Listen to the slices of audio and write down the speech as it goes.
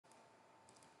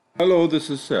Hello, this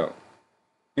is Sal.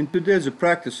 In today's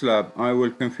practice lab, I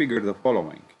will configure the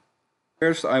following.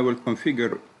 First, I will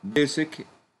configure basic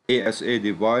ASA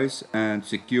device and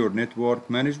secure network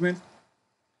management,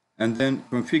 and then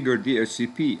configure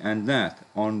DHCP and NAT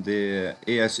on the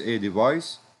ASA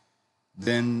device,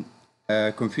 then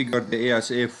configure the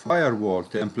ASA firewall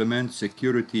to implement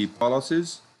security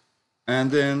policies,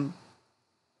 and then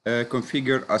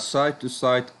configure a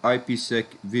site-to-site IPsec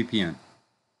VPN.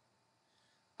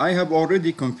 I have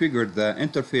already configured the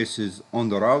interfaces on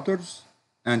the routers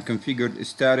and configured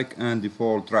static and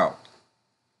default route.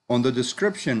 On the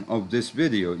description of this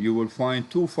video, you will find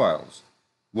two files,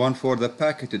 one for the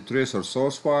packet tracer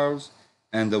source files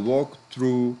and the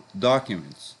walkthrough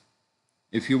documents.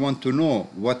 If you want to know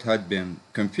what had been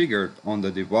configured on the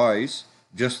device,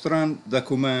 just run the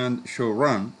command show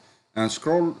run and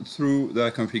scroll through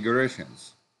the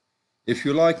configurations. If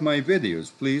you like my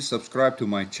videos, please subscribe to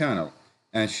my channel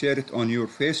and share it on your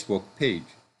Facebook page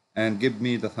and give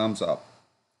me the thumbs up.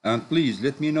 And please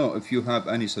let me know if you have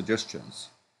any suggestions,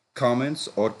 comments,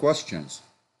 or questions.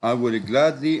 I will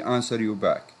gladly answer you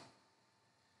back.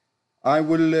 I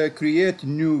will create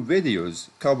new videos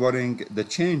covering the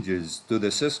changes to the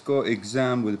Cisco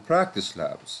exam with practice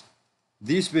labs.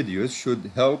 These videos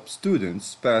should help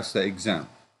students pass the exam.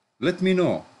 Let me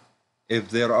know if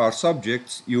there are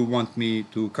subjects you want me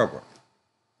to cover.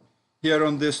 Here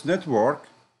on this network,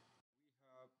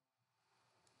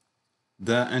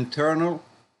 the internal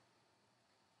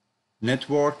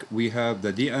network, we have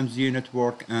the DMZ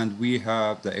network, and we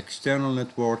have the external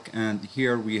network, and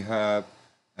here we have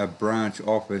a branch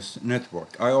office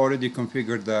network. I already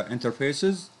configured the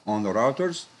interfaces on the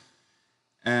routers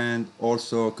and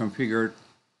also configured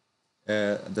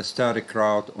the static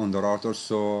route on the router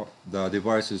so the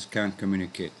devices can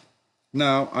communicate.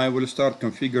 Now I will start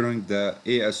configuring the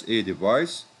ASA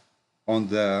device on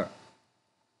the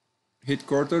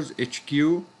headquarters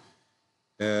HQ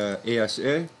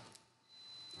ASA.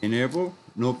 Enable,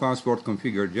 no password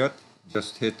configured yet,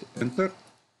 just hit enter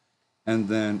and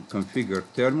then configure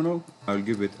terminal. I'll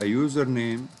give it a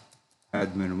username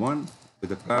admin1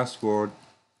 with a password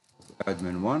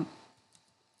admin1,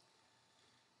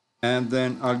 and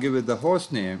then I'll give it the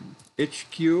host name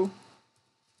HQ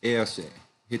ASA,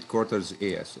 headquarters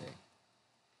ASA.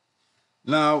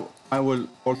 Now I will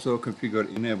also configure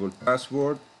enable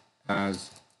password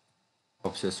as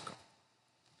of Cisco.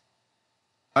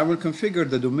 I will configure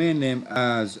the domain name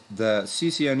as the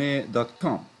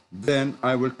ccna.com. Then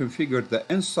I will configure the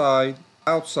inside,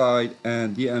 outside,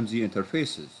 and DMZ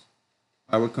interfaces.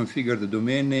 I will configure the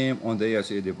domain name on the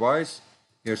ASA device.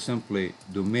 Here simply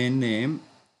domain name,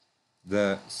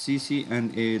 the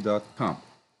ccna.com.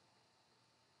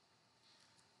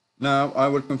 Now I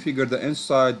will configure the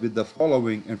inside with the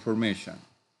following information.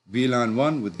 VLAN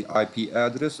 1 with the IP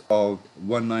address of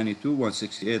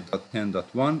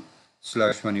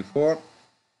 192.168.10.1/24,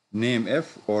 name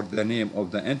F or the name of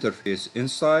the interface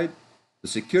inside. The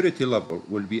security level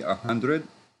will be 100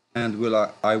 and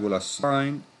I will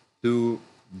assign to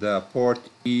the port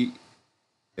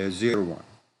E01.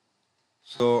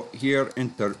 So here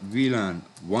enter VLAN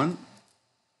 1,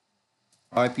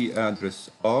 IP address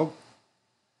of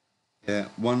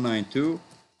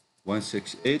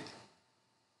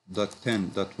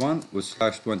 192.168.10.1 with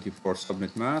 /24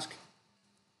 subnet mask,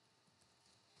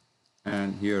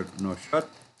 and here no shut.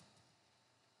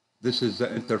 This is the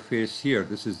interface here.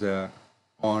 This is the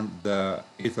on the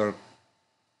Ether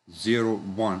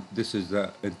 01. This is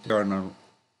the internal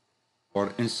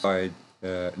or inside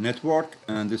network,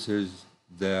 and this is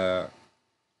the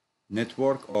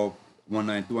network of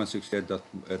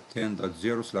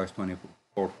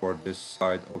 192.168.10.0/24 for this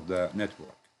side of the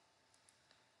network.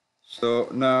 So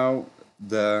now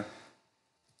the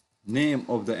name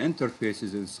of the interface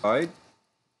is inside,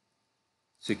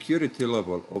 security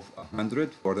level of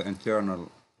 100 for the internal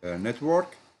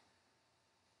network,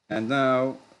 and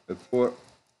now for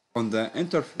on the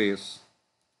interface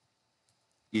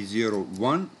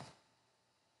E01,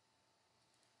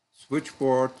 switch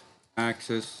port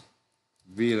access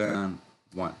VLAN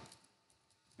 1,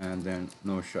 and then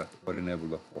no shut or enable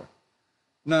the port.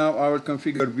 Now I will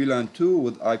configure VLAN 2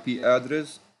 with IP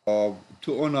address of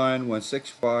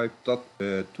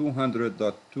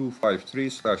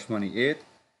 209.165.200.253/28,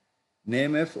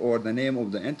 name F or the name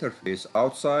of the interface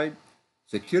outside,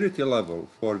 security level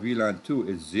for VLAN 2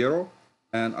 is 0,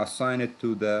 and assign it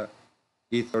to the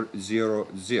Ether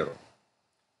 00.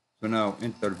 So now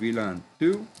enter VLAN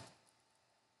 2,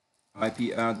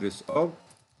 IP address of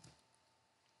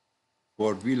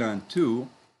for VLAN 2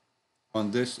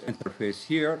 on this interface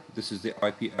here. This is the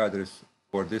IP address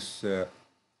for this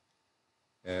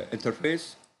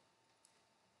interface,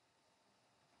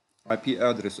 IP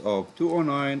address of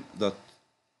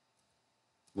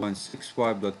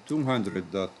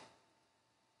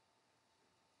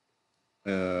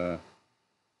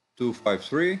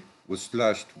 209.165.200.253 with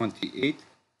slash 28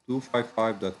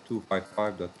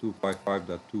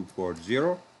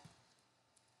 255.255.255.240.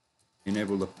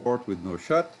 Enable the port with no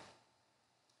shut.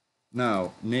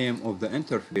 Now, name of the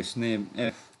interface, name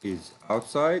F is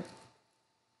outside.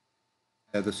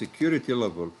 The security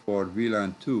level for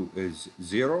VLAN 2 is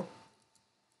 0.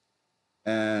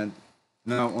 And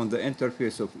now on the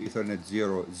interface of Ethernet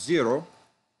 0, 0,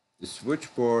 the switch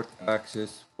port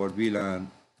access for VLAN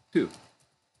 2.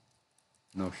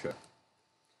 No shut.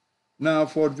 Now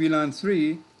for VLAN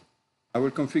 3, I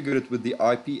will configure it with the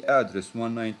IP address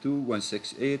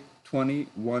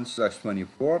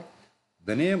 192.168.21/24.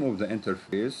 The name of the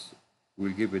interface,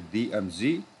 we'll give it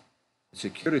DMZ,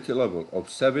 security level of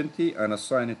 70, and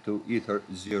assign it to Ether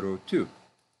 02.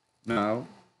 Now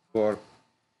for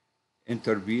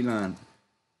enter VLAN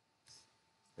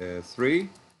 3,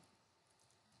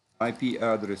 IP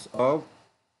address of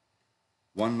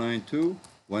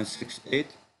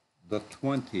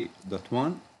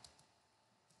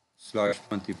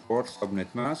 192.168.20.1/24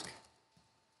 subnet mask.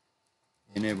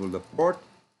 Enable the port.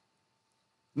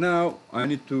 Now I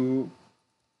need to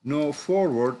know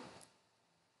forward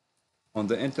on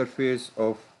the interface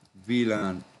of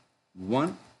VLAN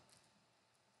 1.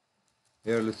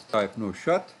 Here let's type no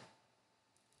shut.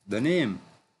 The name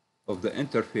of the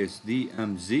interface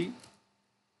DMZ,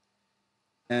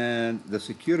 and the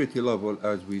security level,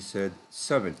 as we said,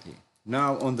 70.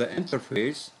 Now on the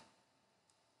interface,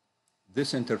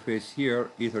 this interface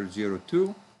here, Ether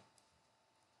 02,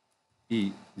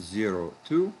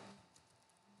 E02,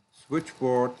 switch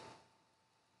port,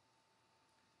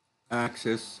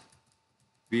 access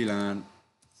VLAN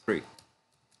 3,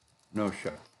 no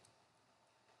shut.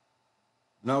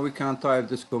 Now we can type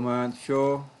this command,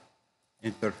 show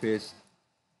interface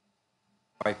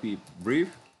IP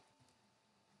brief.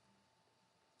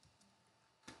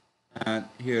 And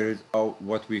here is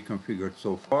what we configured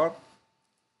so far.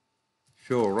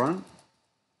 Show run.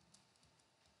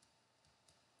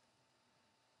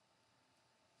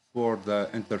 For the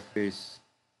interface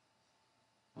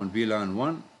on VLAN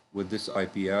 1 with this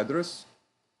IP address,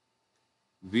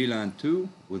 VLAN 2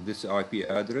 with this IP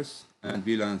address, and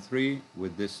VLAN 3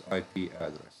 with this IP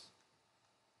address.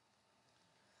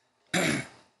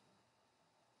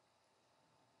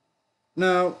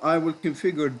 Now I will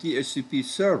configure DHCP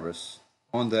service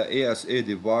on the ASA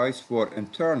device for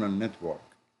internal network.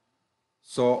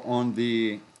 So on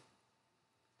the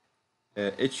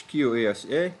HQ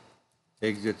ASA,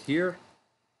 exit here,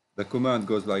 the command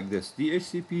goes like this: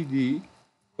 DHCPD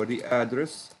for the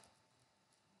address,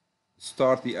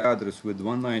 start the address with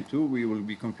 192, we will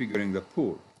be configuring the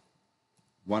pool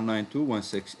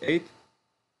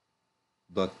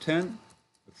 192.168.10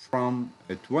 from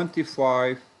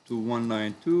 25 to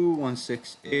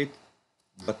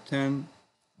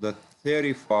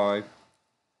 192.168.10.35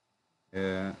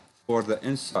 for the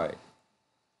inside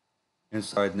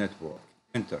network.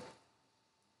 Enter.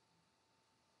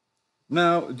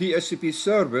 Now DHCP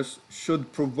service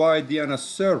should provide DNS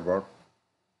server.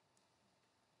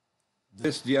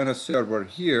 This DNS server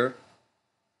here,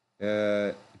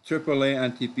 AAA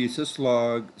NTP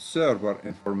syslog server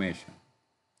information.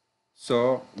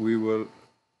 So the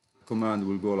command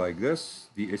will go like this: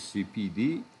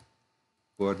 DHCPD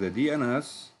for the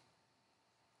DNS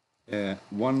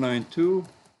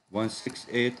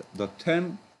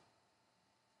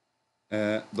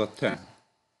 192.168.10.10.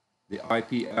 The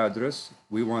IP address,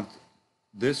 we want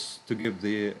this to give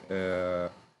the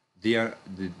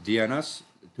DNS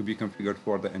to be configured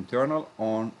for the internal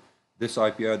on this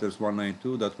IP address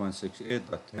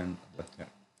 192.168.10.10.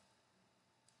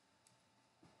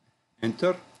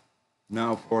 Enter.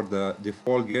 Now for the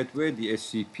default gateway,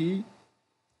 DHCP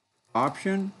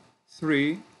option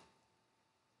 3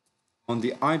 on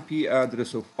the IP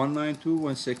address of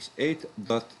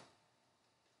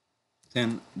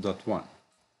 192.168.10.1.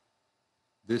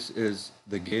 This is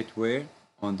the gateway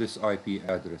on this IP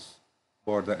address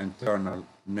for the internal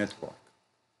network.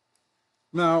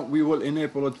 Now we will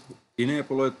enable it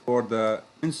for the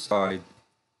inside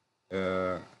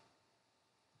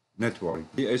network.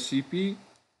 DHCP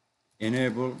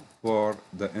enable for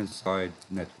the inside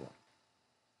network.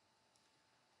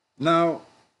 Now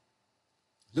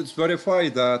let's verify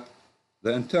that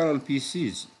the internal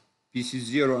PCs,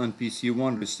 PC0 and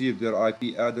PC1, receive their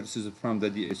IP addresses from the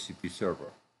DHCP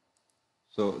server.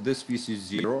 So this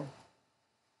PC0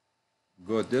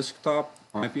 go desktop,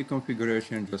 IP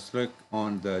configuration, just click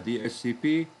on the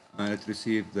DHCP, and it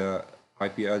received the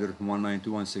IP address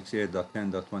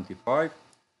 192.168.10.25,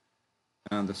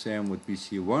 and the same with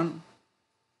PC1.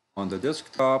 On the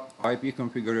desktop, IP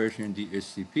configuration,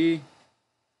 DHCP,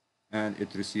 and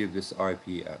it received this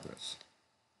IP address.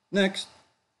 Next,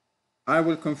 I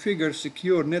will configure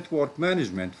secure network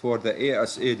management for the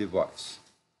ASA device.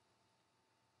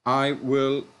 I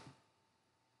will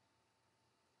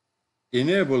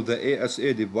enable the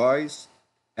ASA device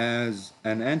as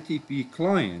an NTP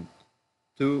client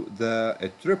to the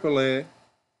AAA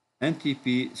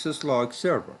NTP syslog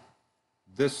server,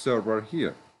 this server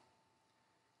here.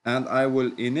 And I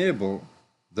will enable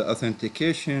the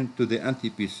authentication to the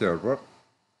NTP server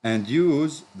and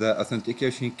use the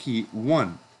authentication key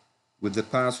 1 with the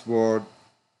password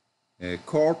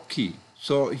corp key.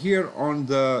 So here on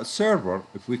the server,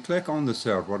 if we click on the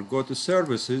server, go to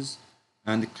services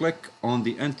and click on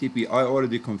the NTP I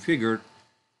already configured,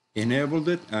 enabled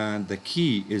it, and the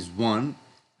key is 1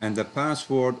 and the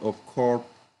password of corp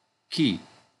key,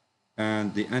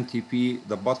 and the NTP,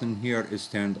 the button here is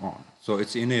turned on. So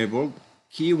it's enabled,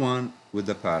 key 1 with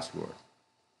the password.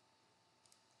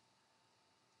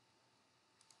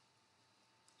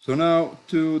 So now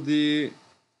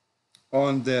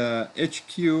on the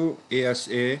HQ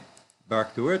ASA,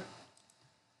 back to it,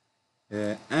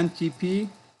 NTP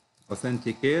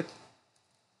authenticate.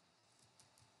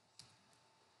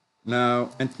 Now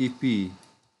NTP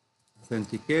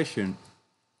authentication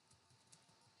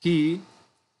key,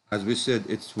 as we said,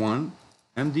 it's 1,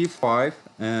 MD5,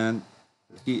 and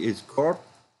the key is corp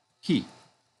key.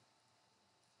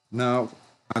 Now,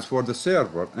 as for the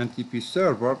server, NTP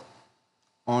server,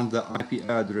 on the IP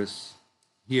address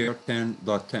here,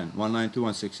 10.10,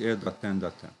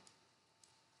 192.168.10.10.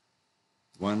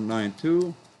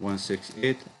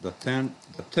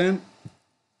 192.168.10.10,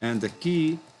 and the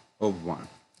key of 1.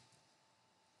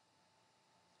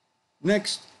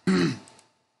 Next,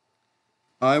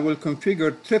 I will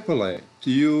configure AAA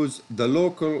to use the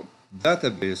local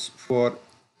database for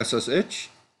SSH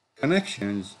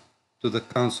connections to the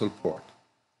console port.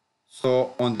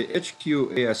 So on the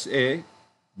HQ ASA,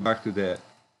 back to the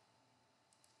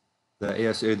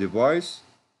ASA device,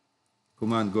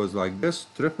 command goes like this: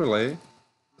 AAA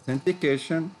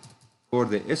authentication for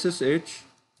the SSH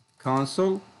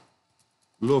console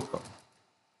local.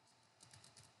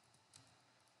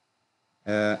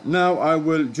 Now I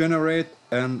will generate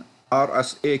an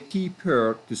RSA key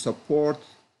pair to support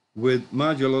with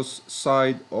modulus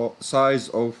size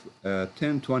of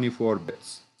 1024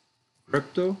 bits.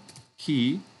 Crypto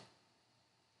key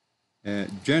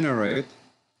generate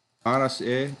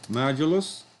RSA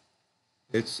modulus,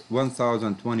 it's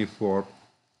 1024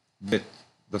 bit,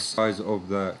 the size of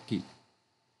the key,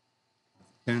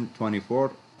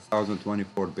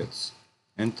 1024 bits.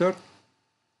 Enter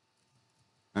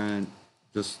and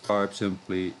just type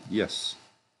simply yes.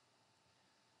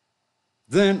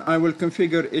 Then I will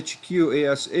configure HQ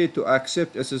ASA to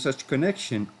accept SSH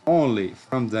connection only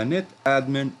from the NET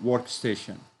admin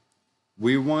workstation.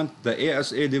 We want the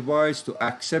ASA device to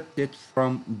accept it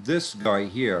from this guy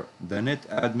here, the NET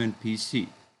admin PC.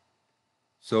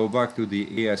 So back to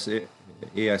the ASA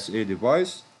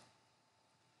device,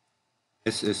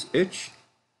 SSH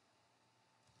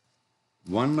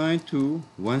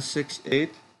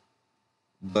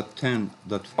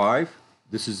 192.168.10.5.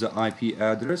 This is the IP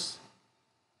address,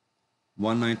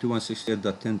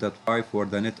 192.168.10.5 for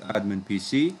the NET admin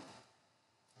PC.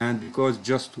 And because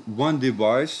just one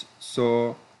device,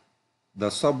 so the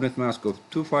subnet mask of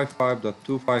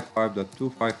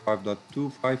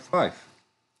 255.255.255.255,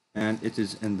 and it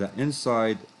is in the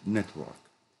inside network.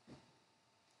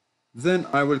 Then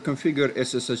I will configure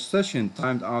SSH session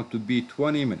timed out to be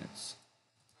 20 minutes.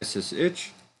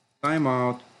 SSH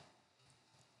timeout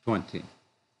 20.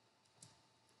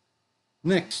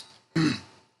 Next,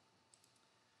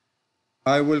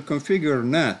 I will configure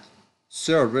NAT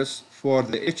service for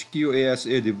the HQ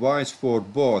ASA device for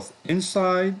both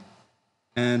inside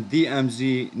and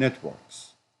DMZ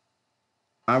networks.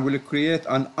 I will create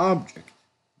an object,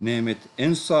 name it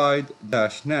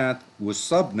inside-NAT with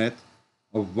subnet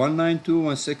of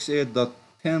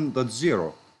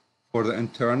 192.168.10.0 for the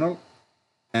internal,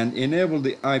 and enable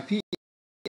the IP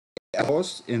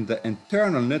host in the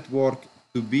internal network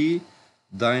to be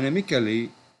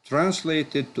dynamically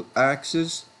translated to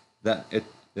access the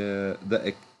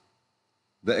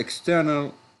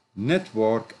external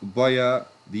network via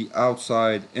the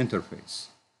outside interface.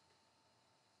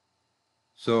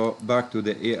 So back to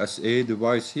the ASA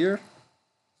device here,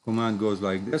 command goes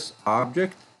like this: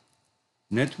 object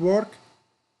network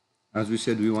As we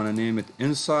said, we want to name it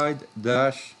inside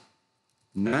dash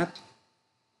NAT,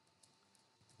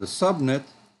 the subnet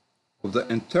of the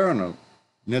internal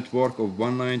network of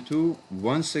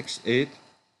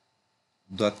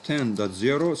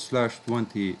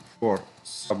 192.168.10.0/24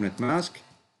 subnet mask.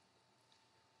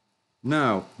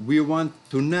 Now we want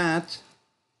to NAT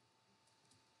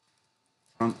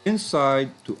from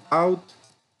inside to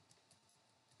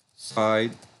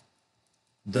outside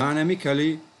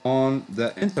dynamically on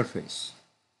the interface.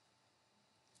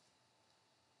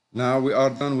 Now we are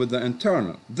done with the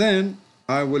internal. Then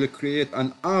I will create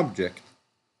an object,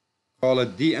 call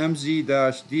it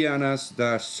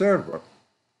DMZ-DNS-server,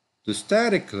 to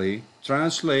statically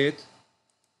translate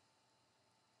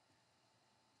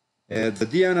the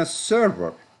DNS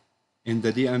server in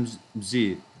the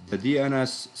DMZ, the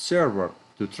DNS server,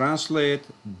 to translate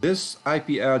this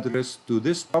IP address to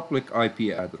this public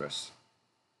IP address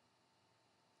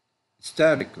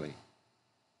statically.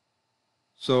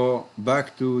 So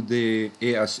back to the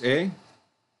ASA,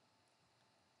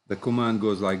 the command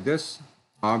goes like this: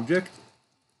 object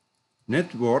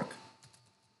network,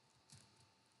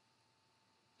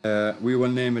 we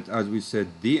will name it, as we said,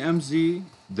 DMZ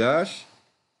dash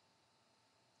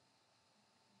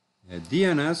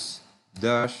DNS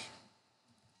dash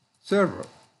server,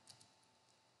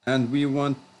 and we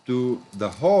want to the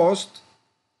host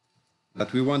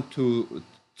that we want to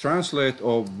translate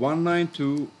of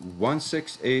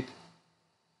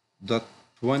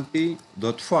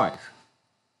 192.168.20.5,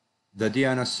 the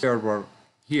DNS server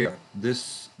here,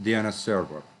 this DNS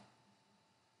server,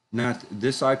 not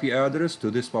this IP address to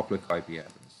this public IP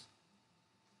address.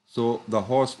 So the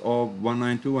host of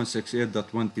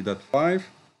 192.168.20.5,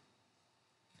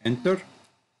 enter.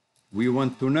 We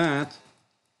want to NAT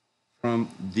from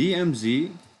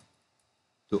DMZ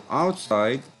to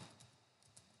outside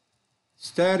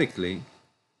statically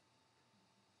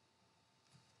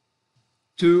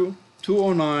to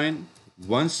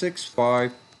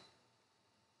 209.165,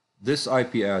 this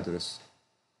IP address,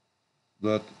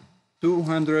 that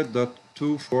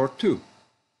 200.242.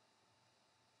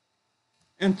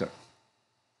 Enter.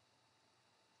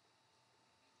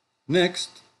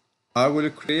 Next, I will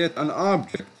create an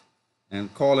object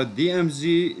and call it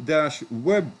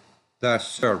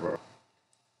DMZ-web-server.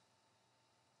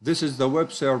 This is the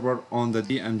web server on the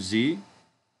DMZ,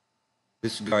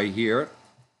 this guy here.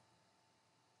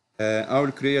 I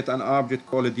will create an object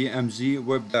called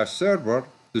DMZ-web-server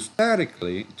to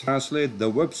statically translate the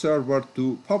web server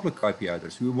to public IP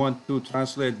address. We want to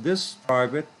translate this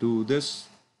private to this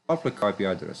public IP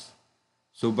address.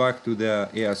 So back to the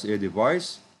ASA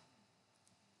device,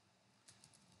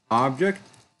 object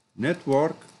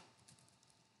network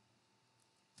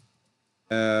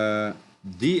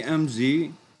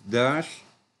DMZ dash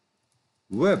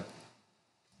web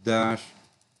dash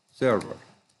server.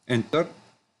 Enter.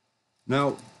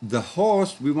 Now the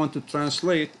host we want to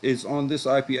translate is on this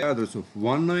IP address of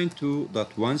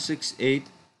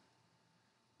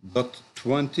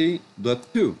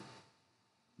 192.168.20.2.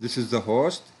 This is the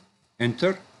host.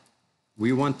 Enter.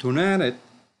 We want to NAT it,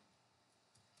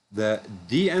 the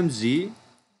DMZ,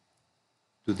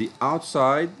 to the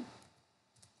outside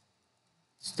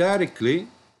statically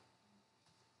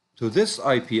to this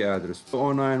IP address,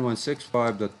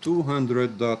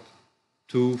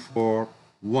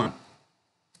 209.165.200.241.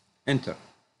 Enter.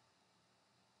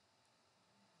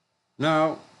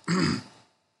 Now,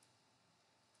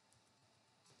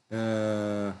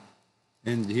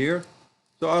 end here.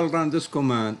 So I'll run this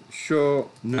command,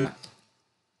 show NAT,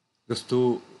 just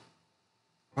to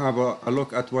have a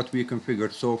look at what we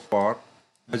configured so far.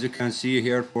 As you can see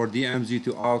here, for DMZ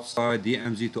to outside,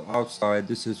 DMZ to outside,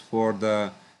 this is for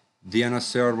the DNS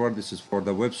server, this is for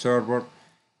the web server.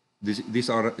 These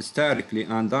are statically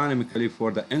and dynamically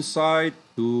for the inside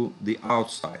to the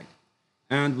outside.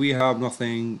 And we have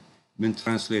nothing been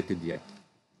translated yet.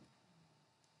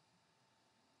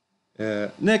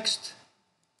 Next,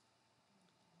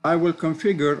 I will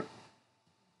configure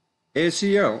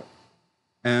ACL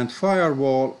and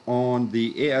firewall on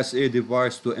the ASA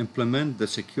device to implement the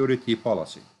security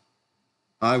policy.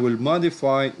 I will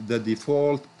modify the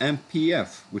default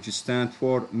MPF, which stands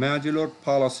for Modular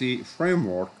Policy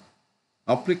Framework,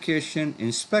 Application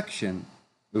Inspection,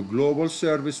 a Global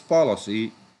Service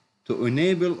Policy, to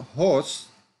enable hosts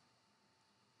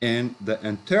in the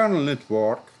internal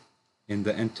network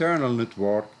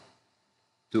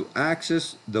to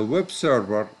access the web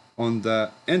server on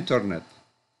the internet.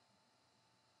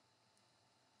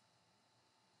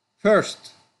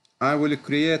 First, I will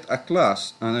create a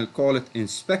class and I'll call it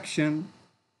inspection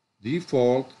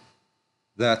default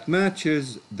that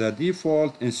matches the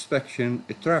default inspection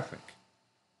traffic.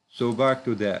 So back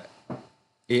to the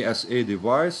ASA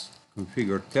device,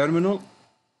 configure terminal,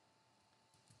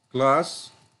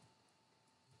 class,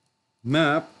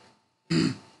 map,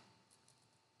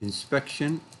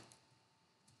 inspection,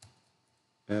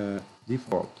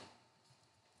 default.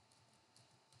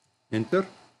 Enter.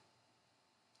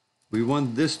 We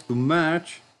want this to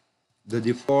match the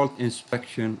default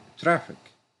inspection traffic.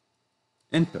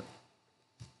 Enter.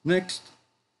 Next,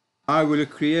 I will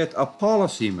create a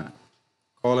policy map,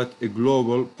 call it a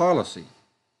global policy,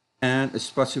 and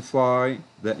specify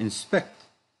the inspect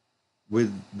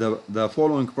with the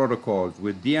following protocols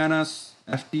with DNS,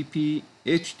 FTP,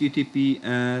 HTTP,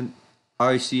 and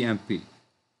ICMP.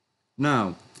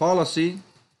 Now, policy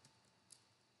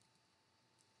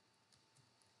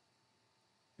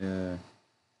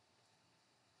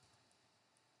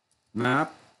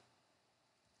map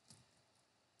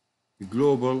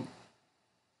global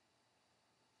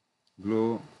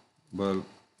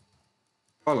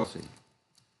policy.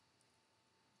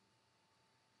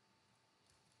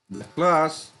 The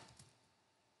class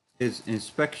is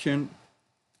inspection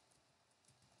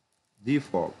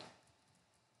default.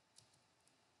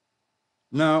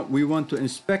 Now we want to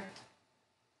inspect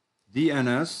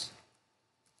DNS,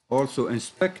 also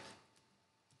inspect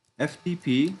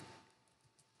FTP,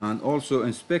 and also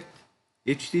inspect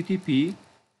HTTP,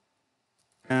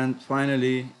 and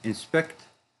finally inspect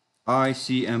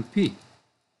ICMP.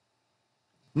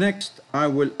 Next, I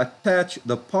will attach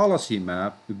the policy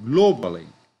map globally.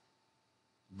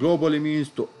 Globally means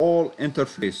to all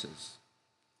interfaces.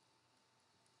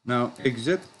 Now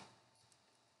exit,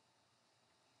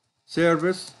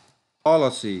 service,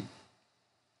 policy,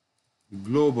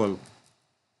 global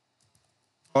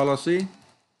policy,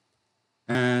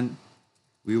 and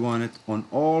we want it on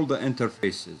all the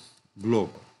interfaces,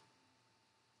 global.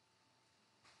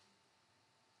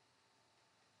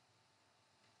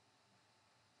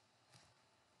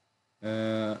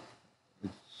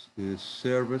 It's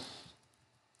service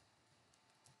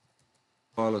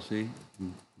policy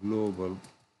global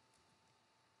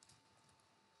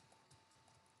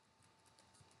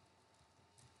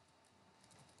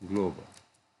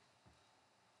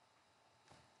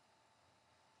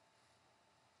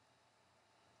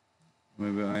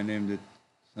maybe I named it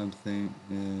something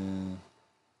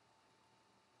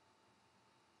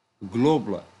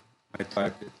global. I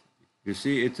typed it. You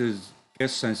see, it is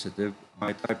case sensitive.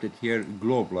 I typed it here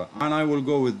global, and I will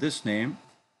go with this name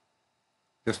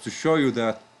just to show you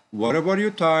that whatever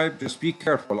you type, just be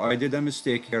careful. I did a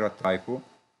mistake here, a typo.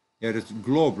 Here it's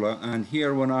global, and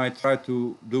here when I try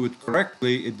to do it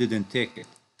correctly, it didn't take it.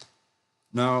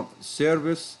 Now,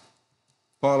 service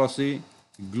policy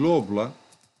global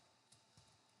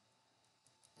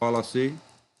policy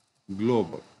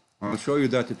global. I'll show you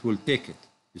that it will take it.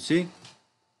 You see,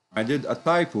 I did a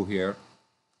typo here,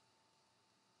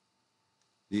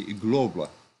 the global,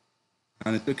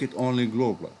 and it took it only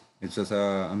global. It's just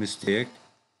a mistake,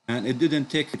 and it didn't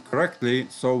take it correctly.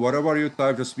 So whatever you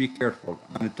type, just be careful.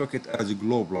 And it took it as a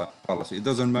global policy. It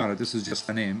doesn't matter. This is just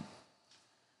a name.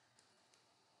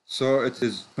 So it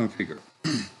is configured.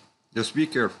 Just be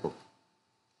careful.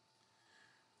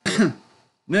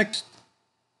 Next,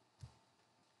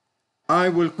 I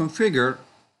will configure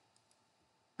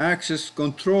access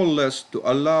control list to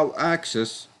allow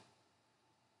access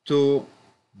to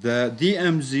the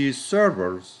DMZ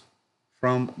servers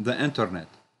from the internet.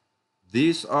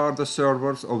 These are the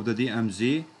servers of the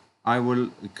DMZ. I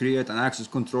will create an access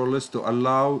control list to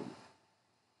allow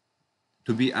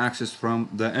to be accessed from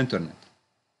the internet.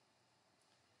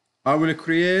 I will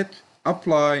create,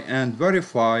 apply, and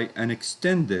verify an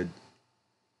extended,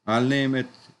 I'll name it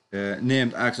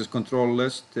named access control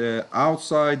list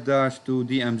outside -2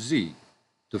 DMZ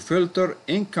to filter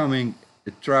incoming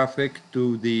traffic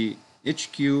to the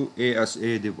HQ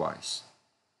ASA device.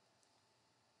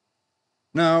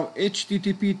 Now,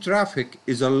 HTTP traffic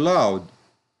is allowed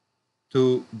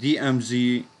to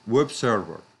DMZ web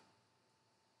server,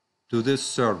 to this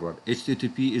server.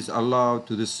 HTTP is allowed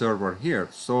to this server here.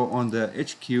 So on the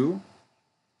HQ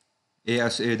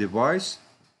ASA device,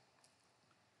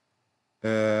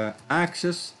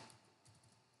 access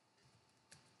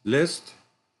list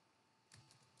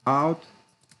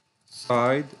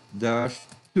outside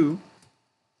 -2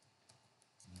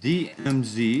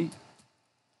 DMZ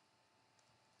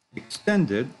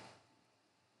extended,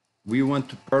 we want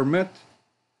to permit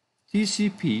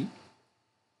TCP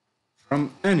from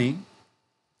any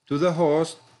to the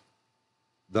host.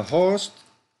 The host,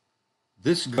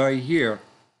 this guy here,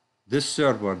 this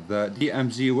server, the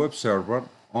DMZ web server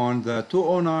on the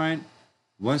 209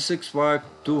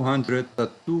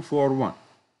 165.200.241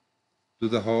 to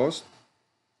the host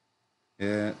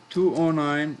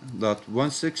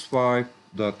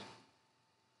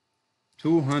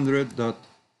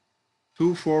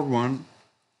 209.165.200.241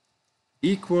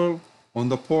 equal on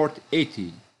the port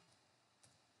 80,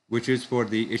 which is for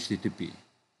the HTTP.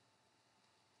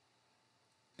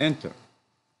 Enter.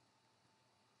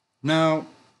 Now,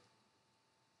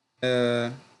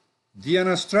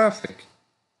 DNS traffic,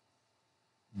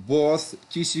 both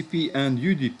TCP and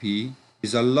UDP,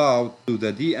 is allowed to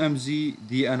the DMZ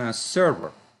DNS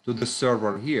server, to the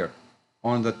server here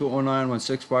on the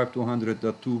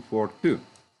 209.165.200.242.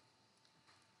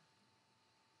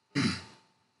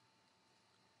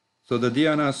 So the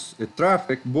DNS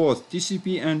traffic, both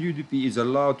TCP and UDP, is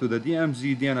allowed to the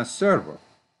DMZ DNS server.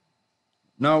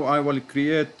 Now I will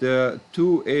create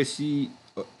two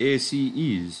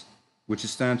ACEs, which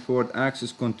stand for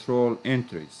access control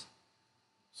entries.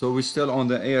 So we're still on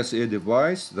the ASA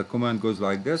device. The command goes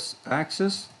like this: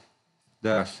 access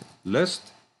dash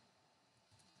list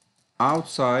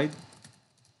outside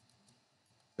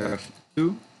dash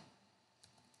 2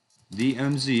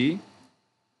 DMZ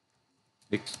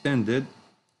extended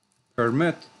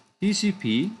permit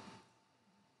TCP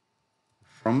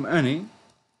from any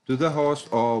to the host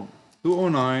of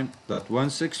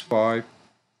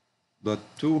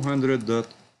 209.165.200.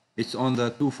 It's on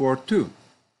the 242.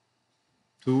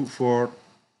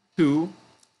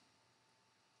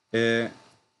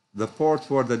 The port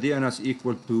for the DNS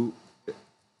equal to,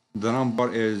 the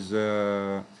number is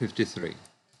 53.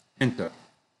 Enter.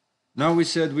 Now we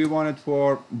said we wanted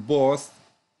for both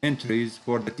entries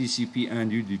for the TCP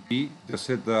and UDP. Just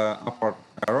hit the upper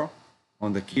arrow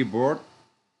on the keyboard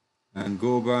and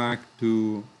go back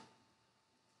to,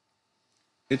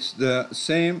 it's the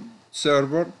same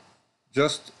server,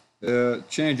 just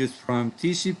changes from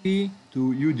TCP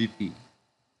to UDP.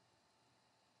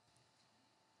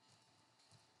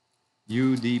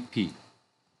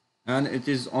 And it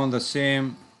is on the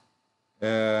same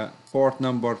port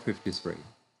number 53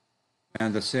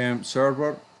 and the same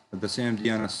server, the same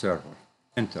DNS server.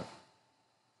 Enter.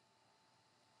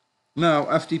 Now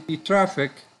FTP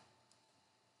traffic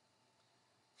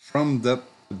from the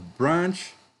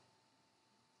branch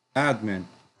admin,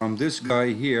 from this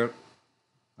guy here,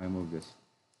 I move this,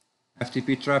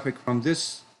 FTP traffic from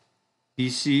this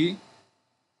PC,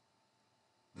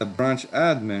 the branch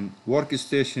admin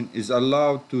workstation, is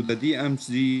allowed to the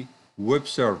DMZ web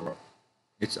server.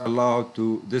 It's allowed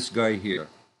to this guy here,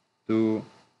 to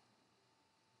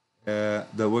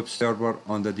the web server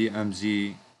on the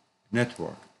DMZ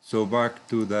network. So back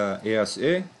to the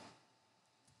ASA,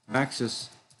 access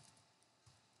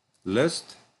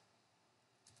list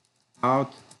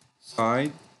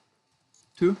outside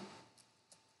to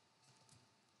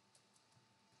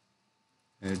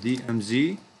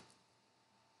DMZ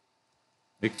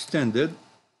extended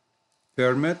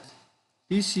permit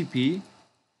TCP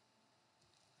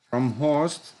from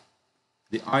host,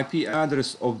 the IP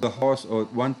address of the host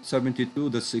of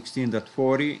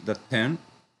 172.16.40.10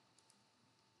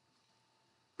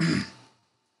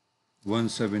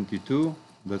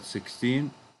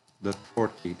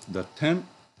 172.16.40.10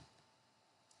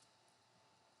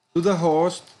 to the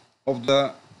host of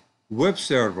the web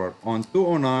server on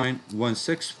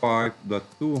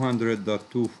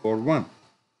 209.165.200.241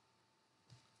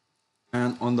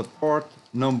 and on the port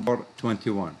number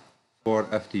 21 for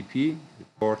FTP,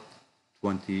 port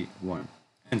 21.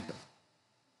 Enter.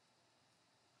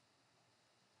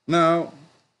 Now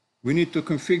we need to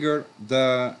configure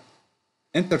the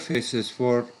interfaces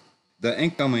for the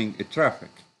incoming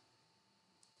traffic.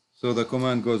 So the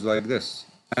command goes like this: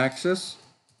 access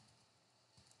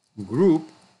group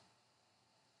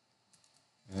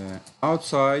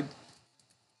outside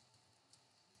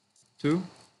to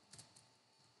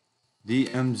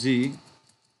DMZ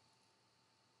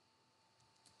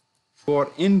for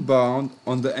inbound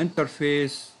on the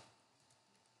interface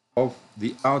of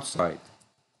the outside.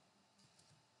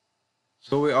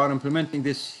 So we are implementing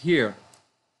this here.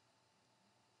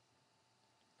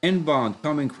 Inbound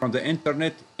coming from the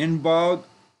internet, inbound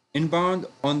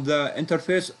on the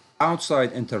interface,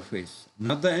 outside interface,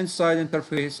 not the inside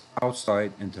interface,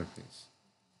 outside interface.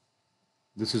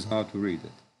 This is how to read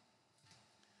it.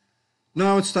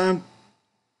 Now it's time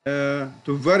to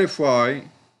verify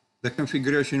the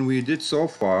configuration we did so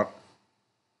far.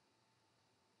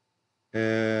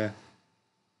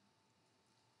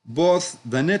 Both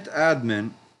the NET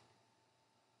admin,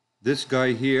 this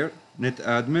guy here, NET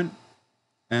admin,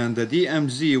 and the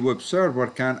DMZ web server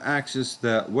can access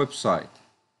the website.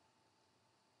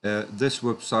 This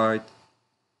website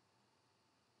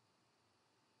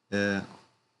on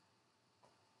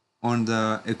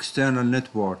the external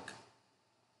network,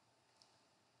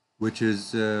 which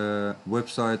is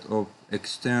website of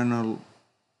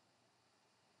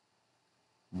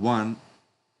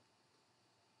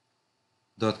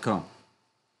external1.com.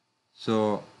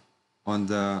 So on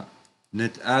the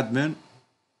net admin,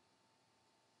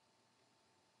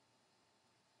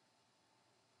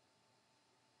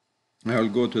 I'll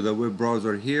go to the web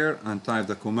browser here and type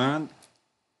the command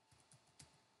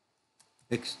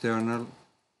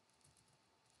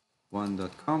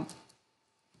external1.com,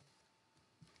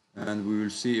 and we will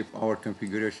see if our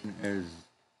configuration is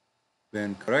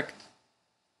been correct.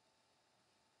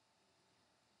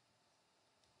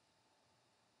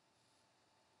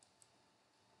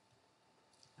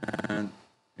 And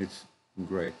it's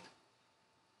great.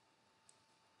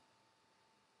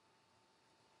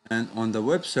 And on the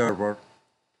web server,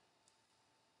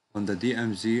 on the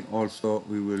DMZ also,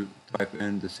 we will type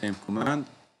in the same command,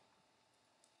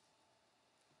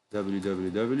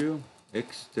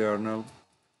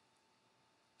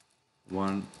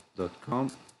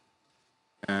 www.external1.com,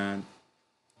 and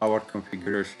our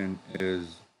configuration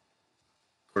is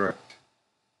correct.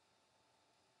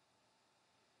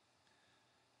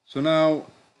 So now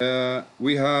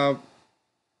we have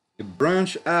a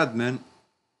branch admin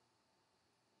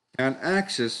can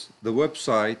access the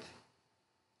website,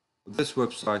 this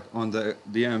website on the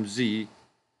DMZ,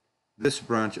 this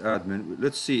branch admin.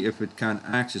 Let's see if it can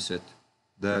access it,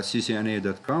 the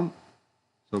ccna.com.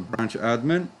 So branch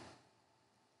admin,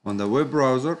 on the web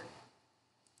browser,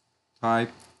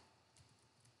 type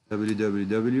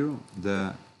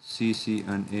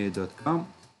www.ccna.com.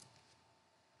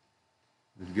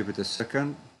 We'll give it a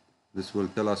second. This will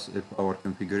tell us if our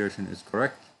configuration is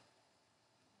correct,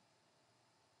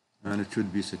 and it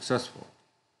should be successful.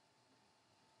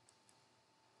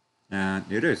 And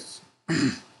it is.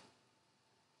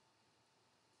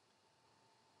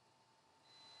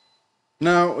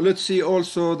 Now let's see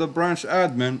also the branch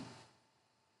admin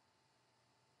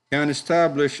can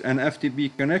establish an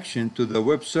FTP connection to the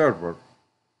web server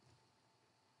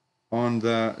on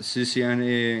the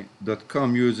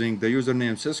ccna.com using the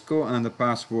username Cisco and the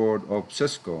password of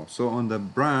Cisco. So on the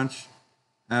branch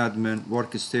admin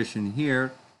workstation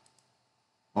here,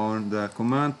 on the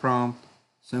command prompt,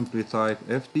 simply type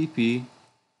FTP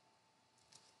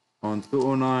on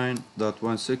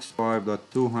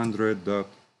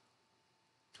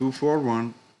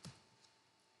 209.165.200.241,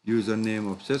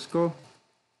 username of Cisco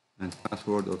and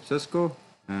password of Cisco,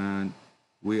 and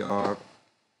we are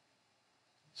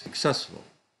successful.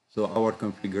 So our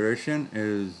configuration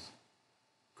is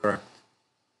correct.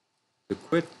 To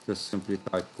quit, just simply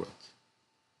type quit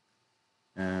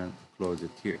and close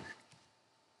it here.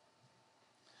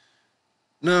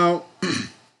 Now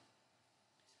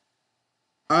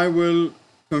I will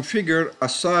configure a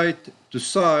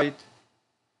site-to-site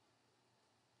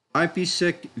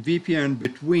IPsec VPN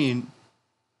between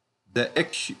the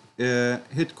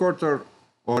headquarter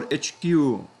or HQ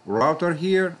router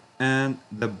here and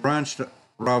the branch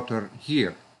router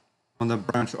here on the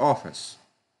branch office.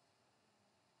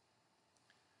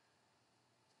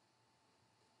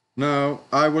 Now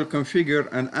I will configure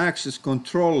an access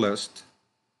control list.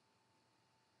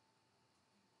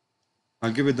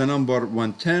 I'll give it the number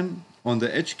 110 on the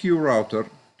HQ router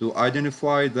to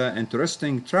identify the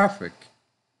interesting traffic.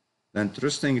 The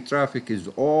interesting traffic is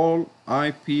all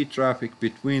IP traffic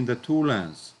between the two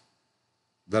LANs.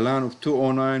 The LAN of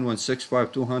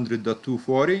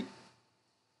 209.165.200.240,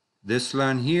 this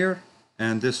LAN here,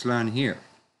 and this LAN here.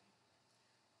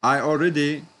 I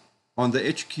already, on the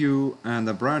HQ and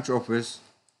the branch office,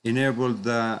 enabled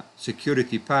the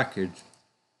security package.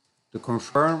 To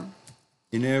confirm,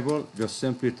 enable, just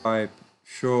simply type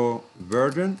show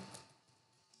version,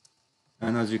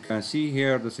 and as you can see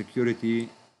here, the security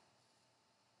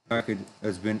package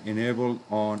has been enabled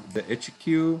on the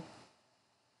HQ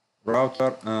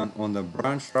router and on the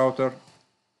branch router.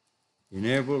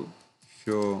 Enable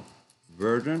show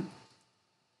version,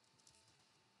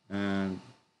 and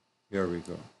here we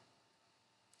go.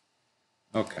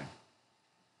 Okay,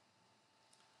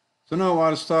 so now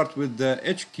I'll start with the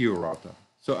HQ router.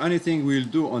 So anything we'll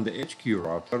do on the HQ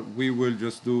router, we will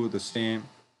just do the same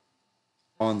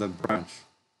on the branch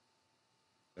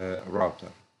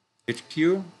router.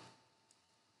 HQ,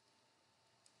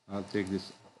 I'll take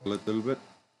this a little bit.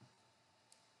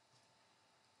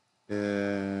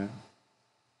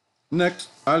 Next,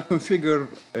 I'll configure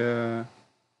the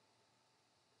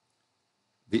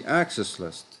access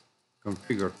list.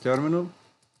 Configure terminal,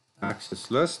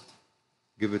 access list,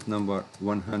 give it number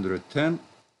 110.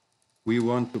 We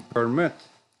want to permit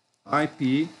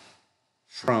IP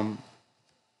from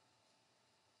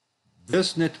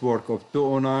this network of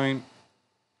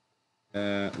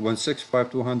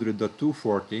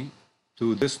 209.165.200.240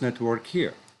 to this network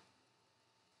here.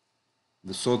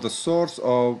 So the source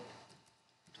of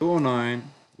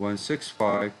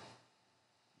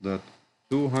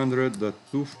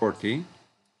 209.165.200.240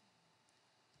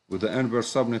 with the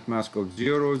inverse subnet mask of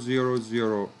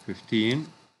 00015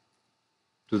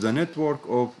 to the network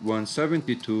of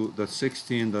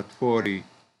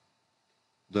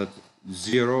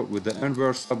 172.16.40.0 with the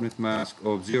inverse subnet mask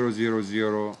of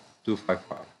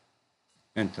 000.255.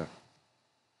 Enter.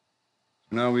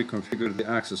 Now we configure the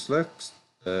access list.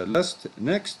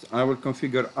 Next, I will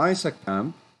configure ISA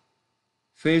camp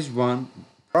phase 1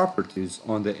 properties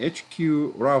on the HQ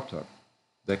router.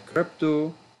 The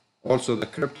crypto, also the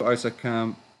crypto ISA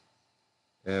camp,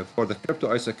 for the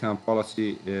crypto ISA camp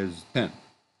policy is 10.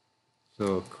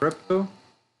 So crypto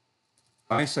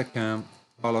ISA camp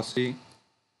policy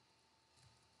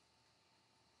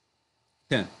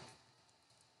 10.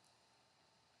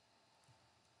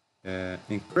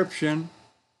 Encryption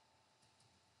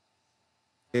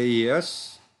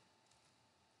AES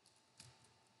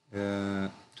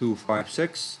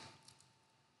 256.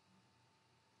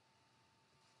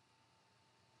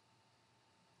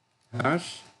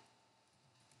 Hash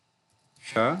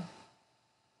SHA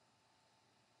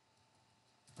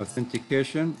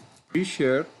authentication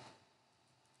pre-share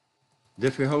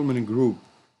Diffie-Hellman group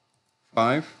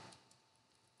 5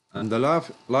 and the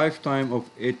lifetime of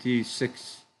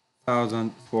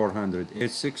 86,400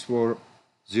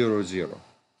 86400.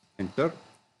 Enter.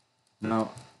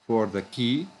 Now for the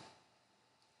key,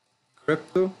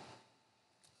 crypto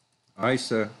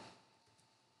ISA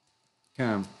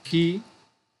camp key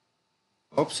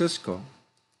of Cisco.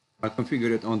 I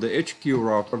configure it on the HQ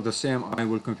router. The same I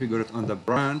will configure it on the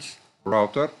branch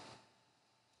router,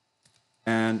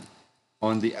 and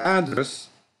on the address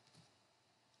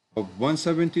of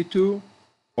 172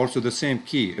 also the same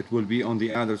key. It will be on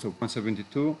the address of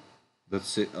 172.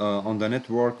 That's on the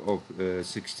network of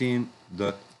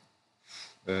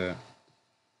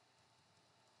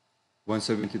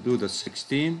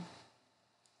 172.16.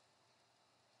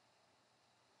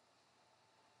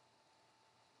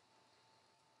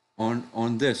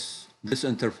 On this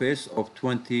interface of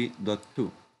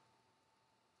 20.2.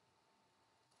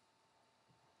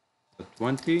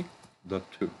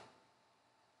 20.2.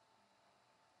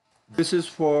 This is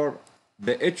for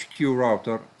the HQ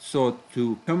router. So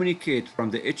to communicate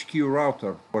from the HQ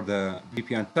router for the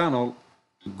VPN tunnel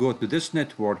to go to this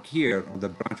network here on the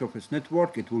branch office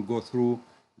network, it will go through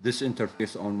this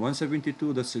interface on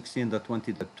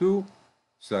 172.16.20.2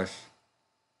 slash,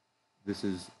 this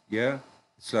is, yeah,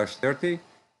 slash 30,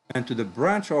 and to the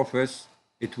branch office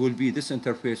it will be this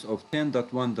interface of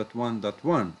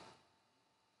 10.1.1.1.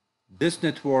 This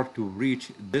network to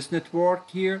reach this network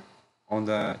here on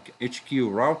the HQ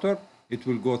router, it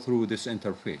will go through this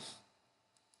interface.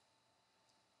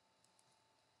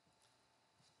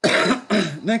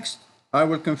 Next, I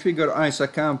will configure ISA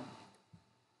camp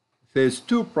phase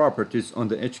 2 properties on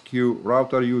the HQ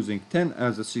router using 10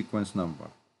 as a sequence number.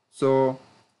 So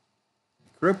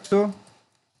crypto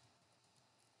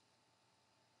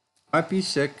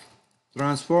IPsec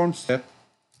transform set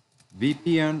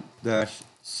VPN dash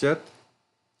set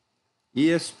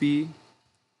ESP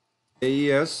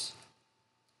AES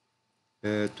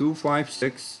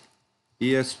 256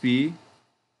 ESP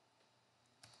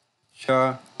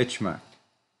SHA HMAC.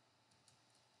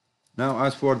 Now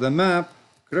as for the map,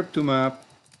 crypto map,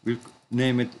 we'll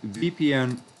name it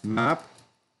VPN map,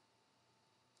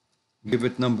 give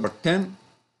it number 10,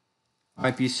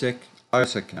 IPsec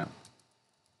ISA camp.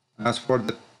 As for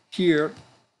the peer,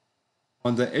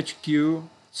 on the HQ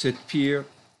set peer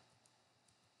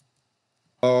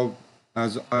of,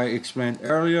 as I explained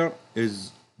earlier,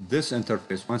 is this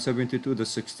interface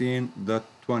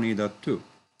 172.16.20.2.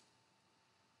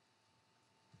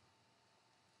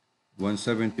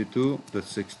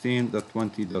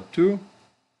 172.16.20.2.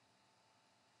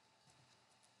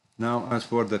 Now as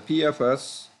for the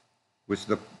PFS, which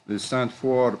stands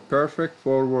for Perfect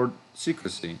Forward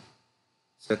Secrecy,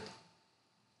 set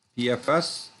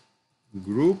PFS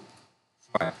group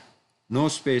 5. No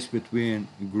space between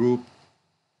group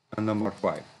and number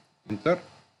 5. Enter.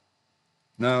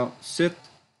 Now set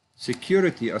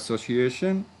security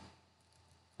association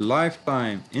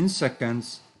lifetime in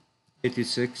seconds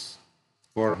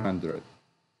 86,400.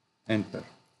 Enter.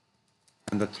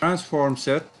 And the transform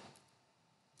set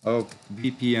of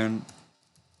VPN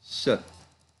set.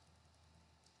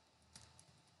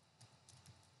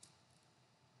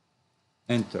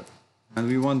 Enter. And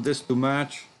we want this to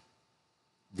match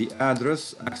the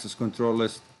address, access control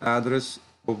list address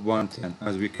of 110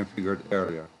 as we configured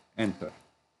earlier. Enter.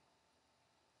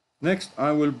 Next,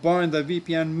 I will bind the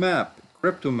VPN map,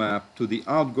 crypto map, to the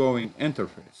outgoing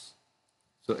interface.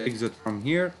 So exit from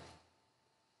here.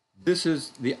 This is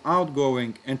the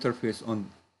outgoing interface on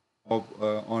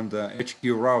the HQ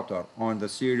router on the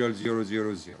serial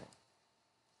 000.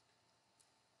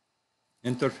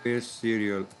 Interface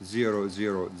serial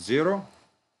 000.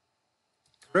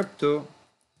 Crypto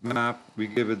map, we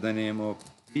give it the name of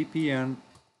VPN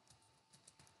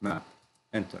map.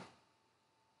 Enter.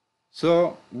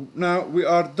 So now we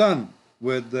are done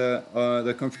with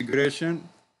the configuration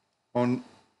on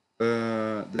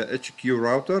the HQ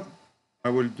router. I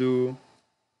will do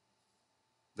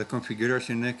the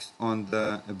configuration next on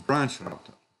the branch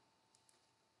router.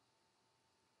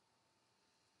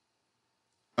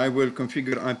 I will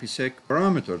configure IPsec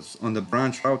parameters on the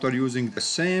branch router using the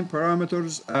same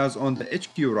parameters as on the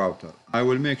HQ router. I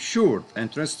will make sure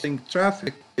interesting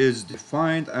traffic is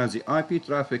defined as the IP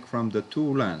traffic from the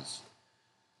two LANs.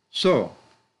 So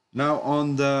now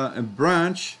on the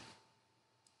branch,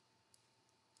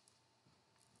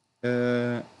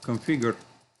 configure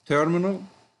terminal,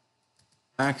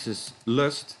 access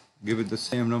list, give it the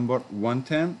same number,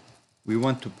 110. We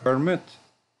want to permit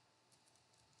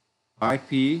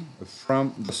IP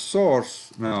from the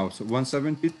source now, so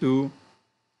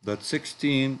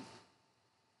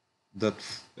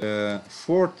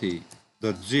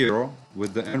 172.16.40.0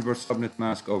 with the inverse subnet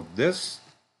mask of this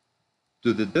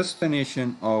to the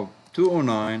destination of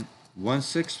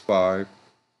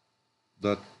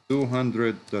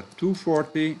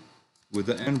 209.165.200.240 with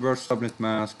the inverse subnet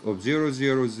mask of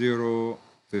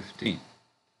 00015.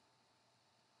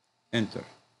 Enter.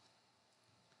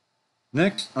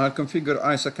 Next, I'll configure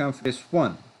ISACAM phase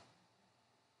 1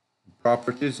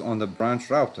 properties on the branch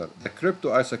router. The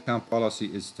crypto ISACAM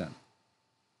policy is 10.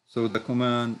 So the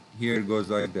command here goes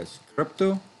like this: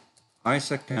 crypto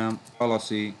ISACAM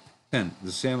policy 10,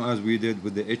 the same as we did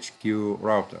with the HQ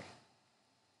router.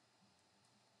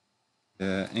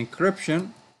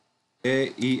 Encryption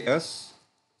AES,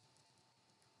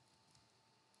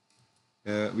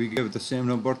 we give the same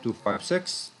number,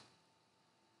 256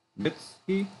 bits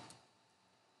key.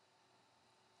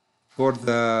 For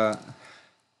the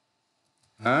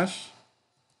hash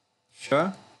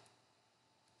SHA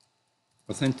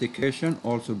authentication,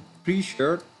 also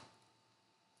pre-shared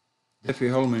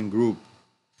Diffie-Hellman group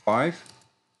 5,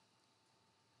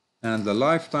 and the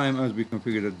lifetime as we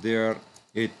configured it there,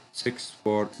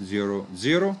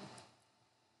 86400.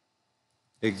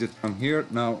 Exit from here.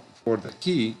 Now for the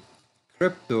key,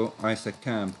 crypto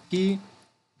ISACAM key,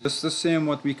 just the same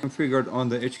what we configured on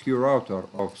the HQ router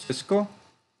of Cisco.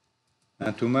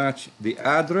 And to match the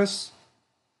address,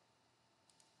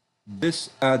 this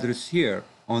address here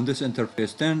on this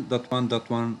interface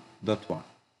 10.1.1.1.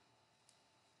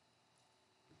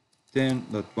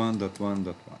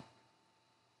 10.1.1.1.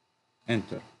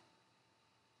 Enter.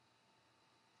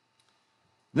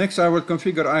 Next, I will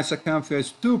configure ISACAM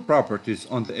phase 2 properties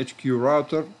on the HQ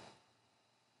router,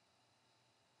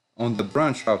 on the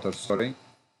branch router, sorry,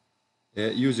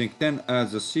 using 10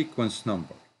 as a sequence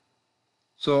number.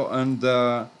 So on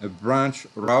the branch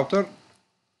router,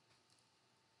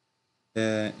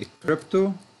 a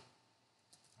crypto,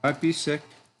 IPsec,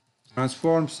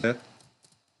 transform set,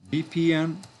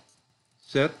 VPN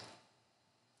set,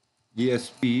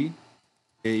 ESP,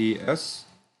 AES,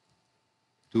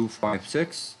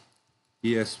 256,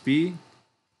 ESP,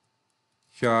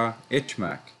 SHA,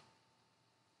 HMAC.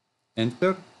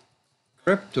 Enter.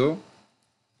 Crypto,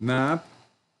 map,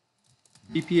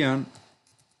 VPN,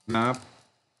 map,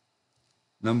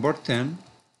 number 10,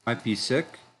 IPsec,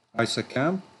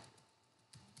 ISACAM,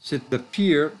 set the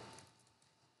peer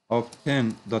of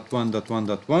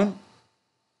 10.1.1.1.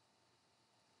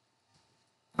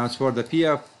 As for the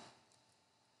PF,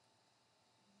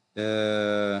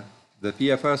 the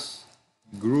PFS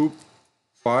group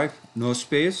 5, no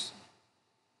space,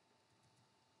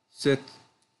 set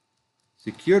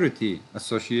security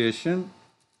association,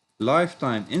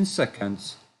 lifetime in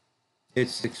seconds,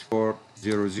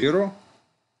 86400.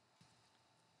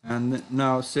 And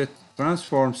now set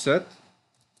transform set,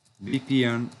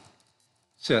 VPN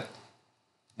set,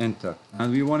 enter.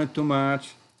 And we wanted to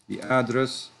match the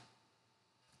address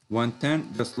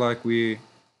 110, just like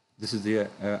this is the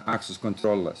access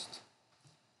control list.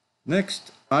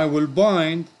 Next, I will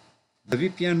bind the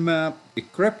VPN map, a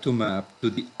crypto map, to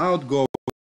the outgoing.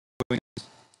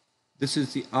 This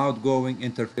is the outgoing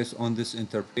interface on this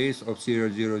interface of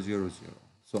serial 000.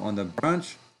 So on the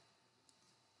branch,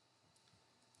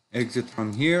 exit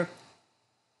from here,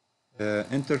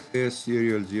 interface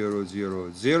serial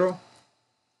 000,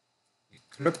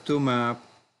 crypto map,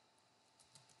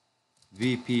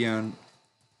 VPN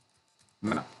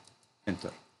map,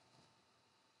 enter.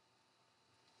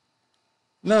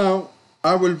 Now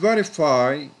I will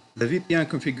verify the VPN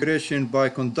configuration by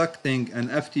conducting an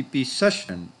FTP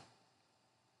session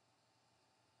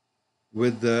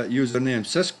with the username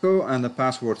Cisco and the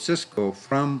password Cisco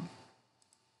from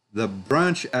the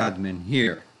branch admin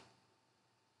here,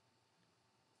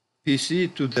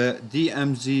 PC to the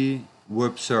DMZ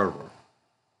web server.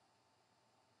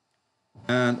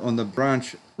 And on the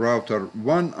branch router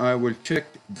 1, I will check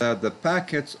that the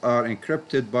packets are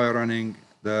encrypted by running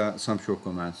the some show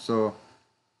command. So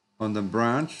on the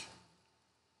branch,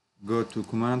 go to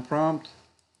command prompt,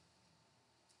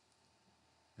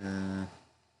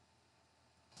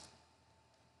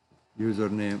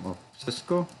 username of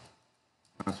Cisco,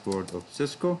 password of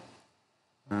Cisco,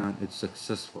 and it's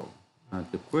successful.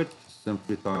 And to quit,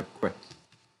 simply type quit.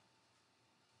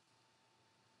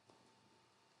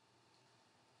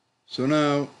 So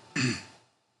now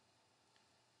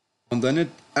on the NET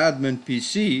admin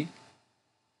PC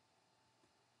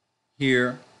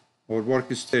here, or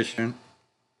workstation,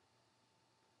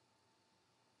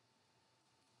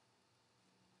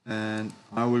 and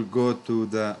I will go to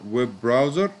the web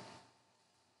browser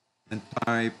and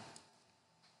type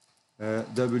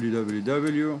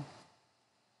www.ccna.com,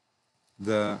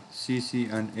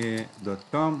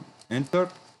 enter,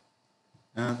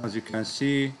 and as you can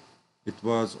see, it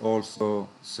was also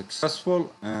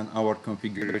successful and our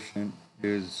configuration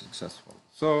is successful.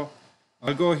 So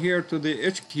I'll go here to the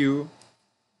HQ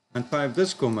and type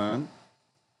this command,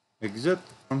 exit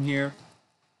from here,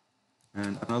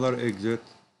 and another exit,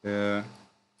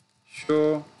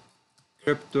 show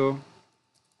crypto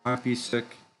IPsec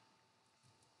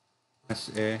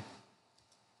SA,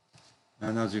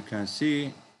 and as you can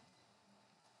see,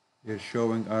 it's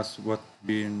showing us what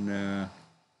been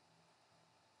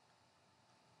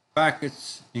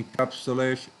packets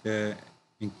encapsulation,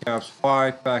 encaps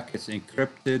 5 packets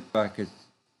encrypted, packets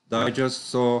digest.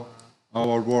 So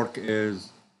our work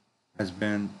has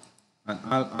been, and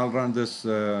I'll run this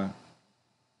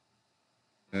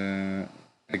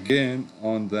again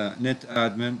on the NET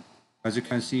admin. As you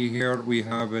can see here, we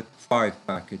have it 5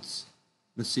 packets.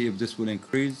 Let's see if this will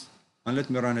increase, and let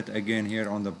me run it again here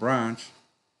on the branch,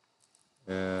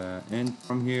 and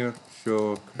from here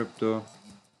show crypto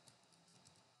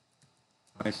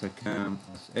ISACAM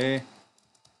SA,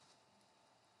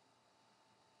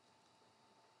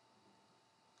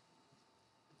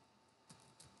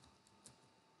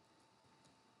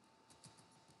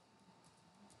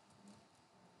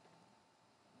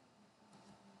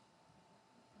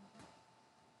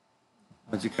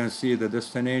 as you can see, the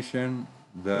destination,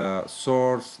 the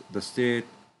source, the state,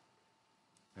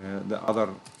 the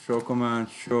other show command,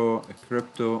 show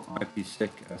crypto IPsec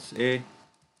SA,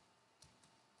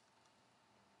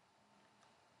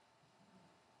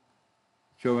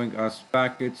 showing us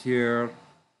packets here,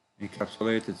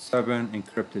 encapsulated 7,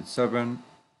 encrypted 7.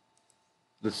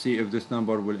 Let's see if this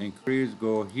number will increase.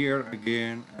 Go here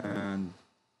again and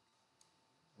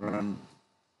run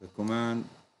the command,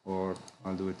 or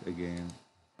I'll do it again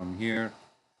from here.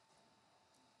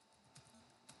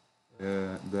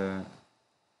 The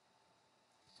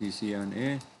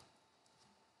ccna.com,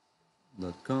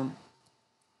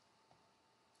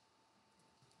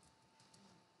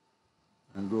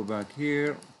 and go back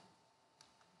here.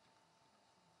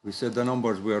 We said the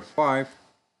numbers were 5.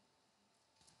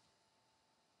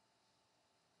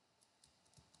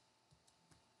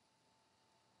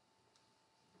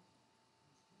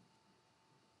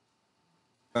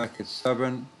 Packet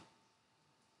 7.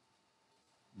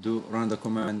 Run the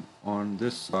command on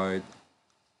this side,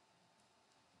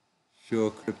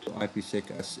 show crypto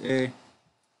IPsec SA,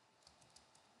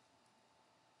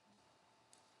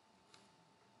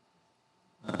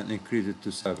 and increase it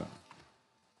to 7.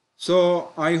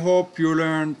 So I hope you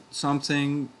learned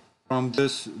something from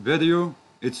this video.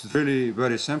 It's really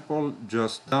very simple.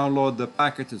 Just download the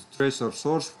packet tracer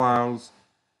source files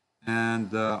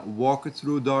and walk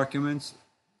through documents.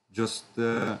 Just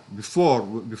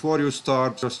before you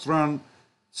start, just run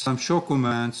some show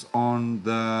commands on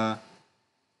the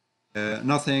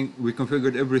nothing. We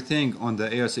configured everything on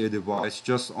the ASA device.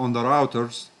 Just on the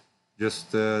routers,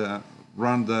 just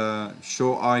run the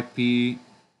show IP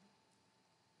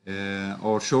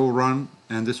or show run,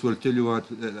 and this will tell you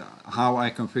how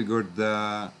I configured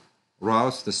the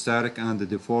routes, the static and the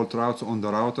default routes on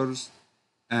the routers,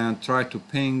 and try to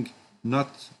ping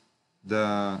not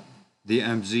the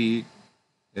DMZ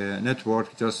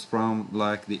network, just from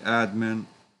like the admin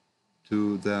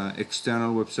to the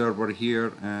external web server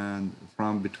here and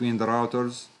from between the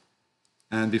routers.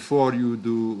 And before you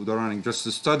do the running, just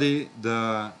to study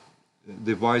the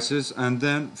devices and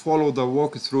then follow the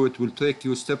walkthrough. It will take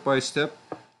you step by step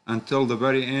until the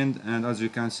very end, and as you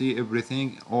can see,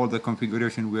 everything, all the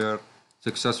configuration were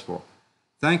successful.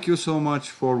 Thank you so much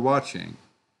for watching.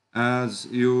 As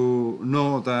you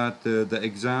know that the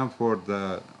exam for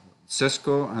the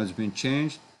Cisco has been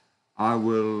changed, I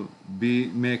will be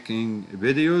making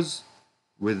videos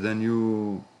with the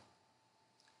new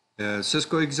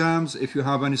Cisco exams. If you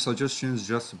have any suggestions,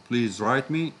 just please write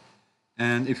me.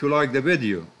 And if you like the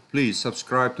video, please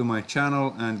subscribe to my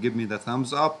channel and give me the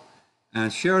thumbs up,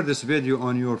 and share this video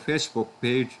on your Facebook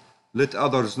page. Let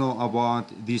others know about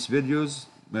these videos.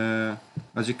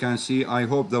 As you can see, I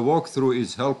hope the walkthrough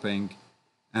is helping,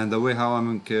 and the way how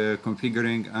I'm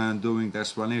configuring and doing the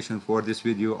explanation for this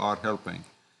video are helping.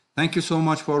 Thank you so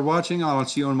much for watching. I'll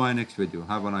see you on my next video.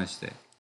 Have a nice day.